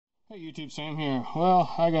Hey YouTube, Sam here.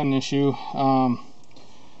 Well, I got an issue. Door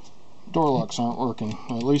locks aren't working,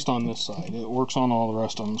 at least on this side. It works on all the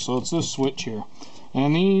rest of them. So it's this switch here.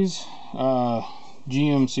 And these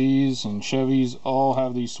GMCs and Chevys all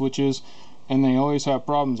have these switches, and they always have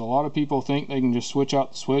problems. A lot of people think they can just switch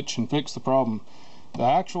out the switch and fix the problem. The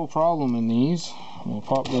actual problem in these, we'll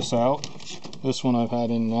pop this out. This one I've had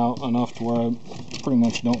in and out enough to where I pretty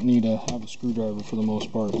much don't need to have a screwdriver for the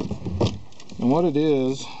most part. And what it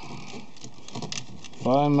is, if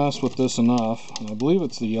I mess with this enough, and I believe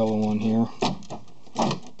it's the yellow one here,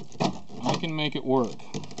 I can make it work.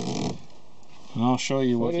 And I'll show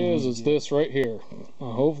you what it is this right here.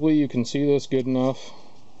 Hopefully you can see this good enough.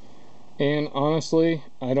 And honestly,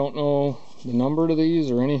 I don't know the number to these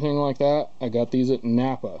or anything like that. I got these at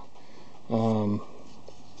Napa.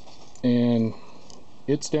 And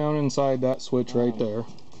it's down inside that switch right there.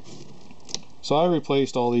 So I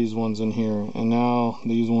replaced all these ones in here, and now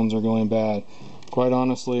these ones are going bad. Quite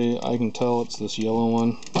honestly, I can tell it's this yellow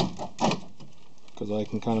one because I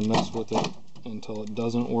can kind of mess with it until it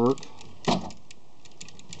doesn't work.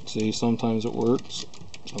 See, sometimes it works,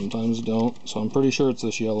 sometimes it don't. So I'm pretty sure it's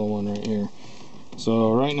this yellow one right here.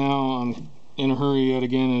 So right now I'm in a hurry yet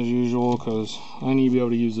again as usual because I need to be able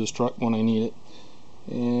to use this truck when I need it.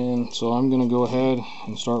 And so I'm going to go ahead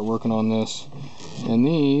and start working on this. And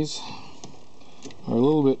these are a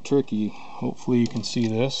little bit tricky. Hopefully you can see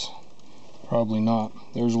this. Probably not.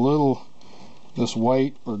 There's this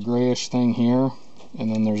white or grayish thing here,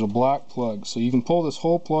 and then there's a black plug. So you can pull this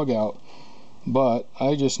whole plug out, but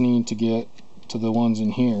I just need to get to the ones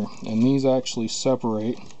in here, and these actually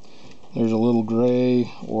separate. There's a little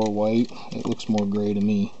gray or white, it looks more gray to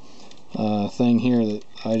me, thing here that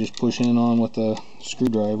I just push in on with a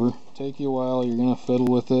screwdriver. Take you a while, you're gonna fiddle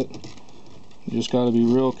with it. You just got to be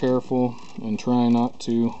real careful and try not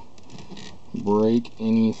to break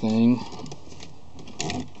anything.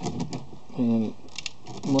 And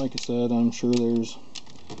like I said, I'm sure there's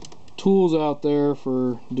tools out there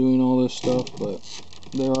for doing all this stuff, but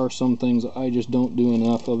there are some things that I just don't do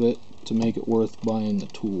enough of it to make it worth buying the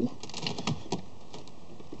tool.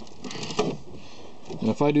 And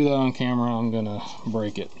if I do that on camera, I'm gonna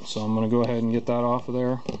break it. So I'm gonna go ahead and get that off of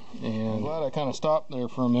there. And I'm glad I kind of stopped there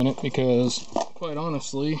for a minute because, quite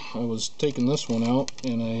honestly, I was taking this one out,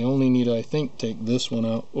 and I only need to, I think, take this one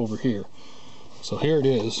out over here. So here it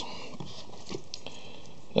is.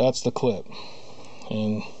 That's the clip,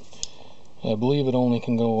 and I believe it only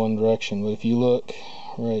can go one direction, but if you look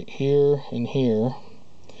right here and here,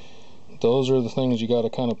 those are the things you got to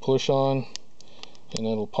kind of push on, and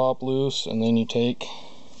it'll pop loose, and then you take,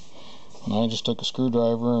 and I just took a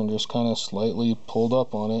screwdriver and just kind of slightly pulled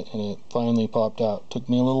up on it, and it finally popped out. Took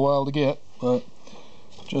me a little while to get, but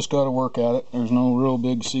just got to work at it. There's no real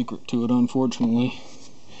big secret to it, unfortunately.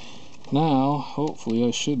 Now, hopefully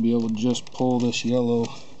I should be able to just pull this yellow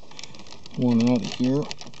one out of here.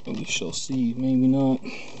 We shall see, maybe not.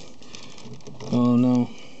 Oh no.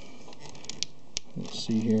 Let's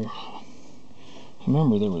see here. I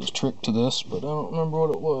remember there was a trick to this, but I don't remember what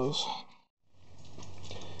it was.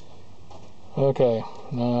 Okay,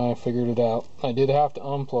 now I figured it out. I did have to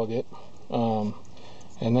unplug it.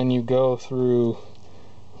 And then you go through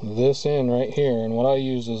this end right here, and what I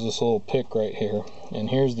use is this little pick right here, and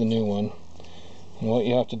here's the new one. And what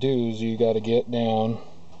you have to do is you got to get down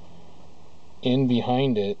in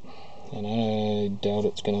behind it, and I doubt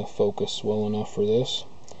it's going to focus well enough for this,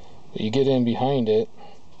 but you get in behind it.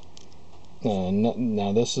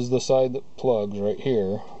 Now this is the side that plugs right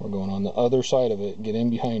here. We're going on the other side of it, get in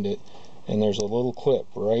behind it, and there's a little clip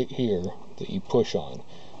right here that you push on.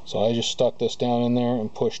 So I just stuck this down in there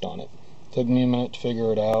and pushed on it. Took me a minute to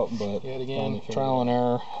figure it out, but yet again, trial and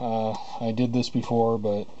error. I did this before,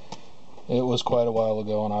 but it was quite a while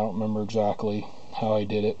ago, and I don't remember exactly how I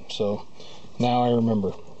did it. So now I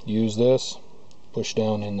remember. Use this, push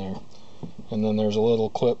down in there, and then there's a little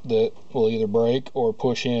clip that will either break or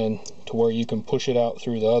push in to where you can push it out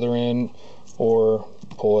through the other end or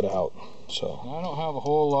pull it out. So I don't have a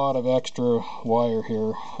whole lot of extra wire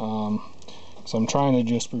here, so I'm trying to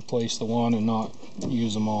just replace the one and not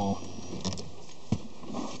use them all.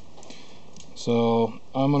 So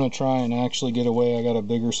I'm going to try and actually get away. I got a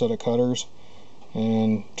bigger set of cutters,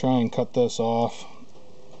 and try and cut this off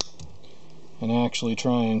and actually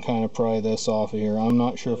try and kind of pry this off of here. I'm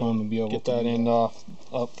not sure if I'm going to be able to get that end off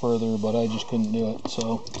up further, but I just couldn't do it.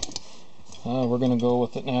 So we're going to go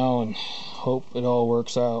with it now and hope it all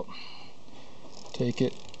works out. Take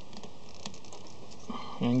it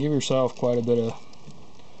and give yourself quite a bit of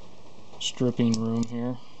stripping room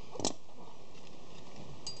here.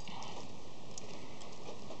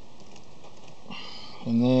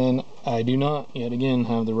 And then I do not yet again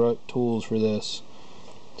have the right tools for this,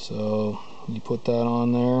 so you put that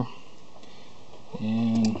on there,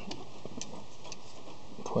 and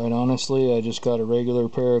quite honestly I just got a regular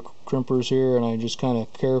pair of crimpers here, and I just kind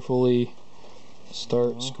of carefully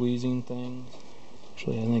start squeezing things.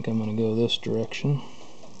 Actually, I think I'm going to go this direction.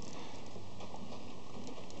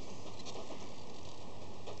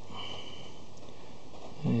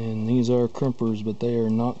 And these are crimpers, but they are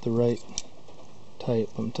not the right type,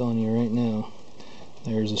 I'm telling you right now.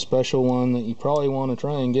 There's a special one that you probably want to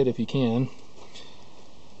try and get if you can.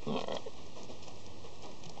 Alright.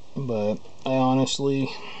 But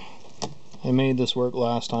I made this work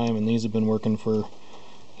last time, and these have been working for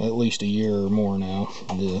at least a year or more now,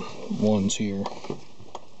 the ones here.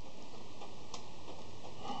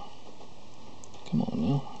 Come on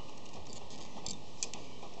now.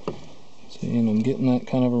 See, and I'm getting that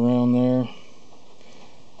kind of around there,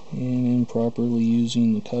 and improperly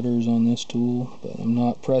using the cutters on this tool, but I'm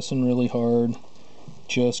not pressing really hard,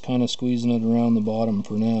 just kind of squeezing it around the bottom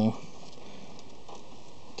for now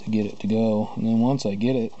to get it to go. And then once I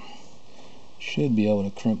get it, should be able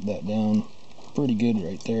to crimp that down pretty good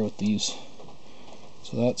right there with these.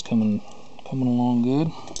 So that's coming along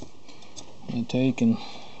good. I'm going to take and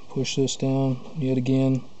push this down yet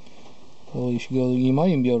again. Well, you might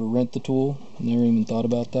even be able to rent the tool. Never even thought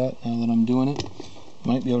about that. Now that I'm doing it,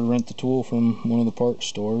 might be able to rent the tool from one of the parts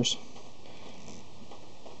stores.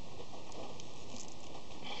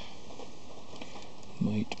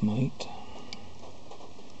 Might.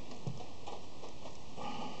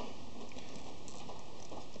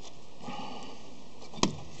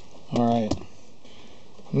 Alright,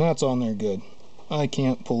 and that's on there good. I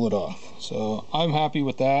can't pull it off, so I'm happy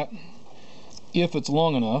with that if it's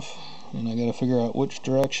long enough. And I gotta figure out which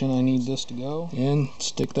direction I need this to go, and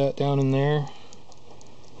stick that down in there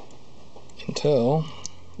until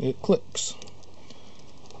it clicks.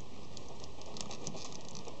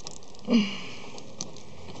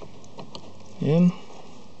 And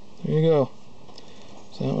there you go.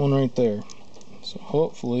 It's that one right there. So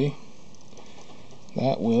hopefully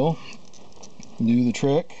that will do the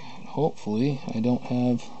trick. Hopefully I don't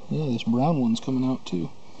have, this brown one's coming out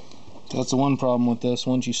too. That's the one problem with this.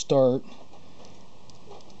 Once you start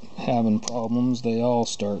having problems, they all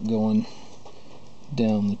start going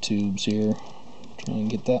down the tubes here. Try and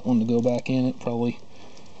get that one to go back in. It probably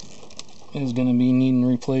is going to be needing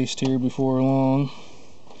replaced here before long.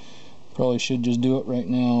 Probably should just do it right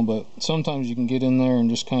now, but sometimes you can get in there and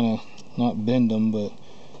just kind of not bend them, but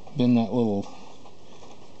bend that little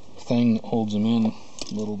thing that holds them in a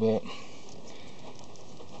little bit.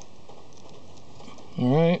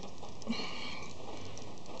 Alright.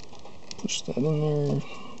 Push that in there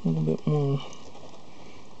a little bit more.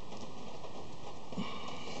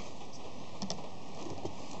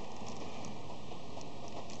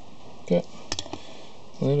 Okay,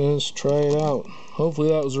 let us try it out. Hopefully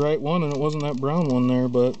that was the right one and it wasn't that brown one there,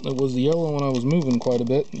 but it was the yellow one I was moving quite a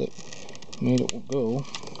bit that made it go.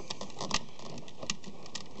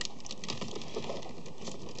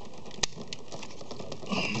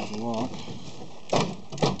 There's a lock.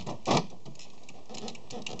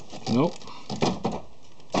 Nope.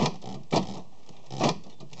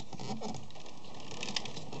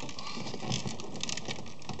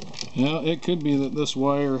 Yeah, it could be that this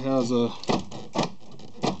wire has a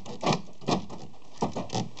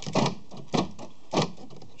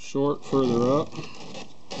short further up,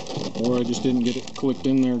 or I just didn't get it clicked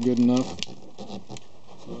in there good enough.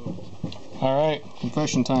 So, alright,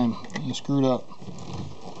 confession time. I screwed up.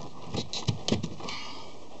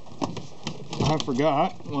 I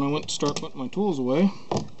forgot when I went to start putting my tools away.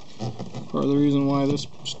 Part of the reason why this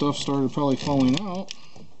stuff started probably falling out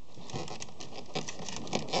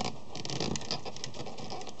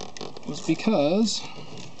was because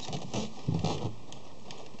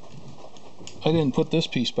I didn't put this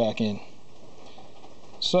piece back in.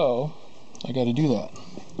 So I got to do that.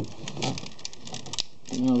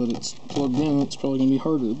 Now that it's plugged in, it's probably going to be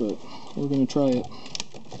harder, but we're going to try it.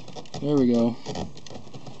 There we go.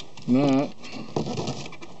 And that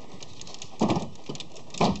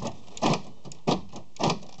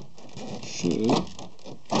should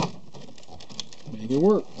make it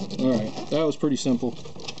work. Alright, that was pretty simple.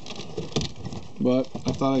 But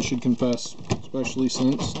I thought I should confess, especially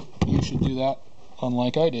since you should do that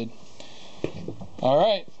unlike I did.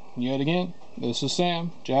 Alright, yet again, this is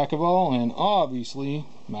Sam, Jack of all, and obviously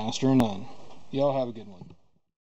Master of none. Y'all have a good one.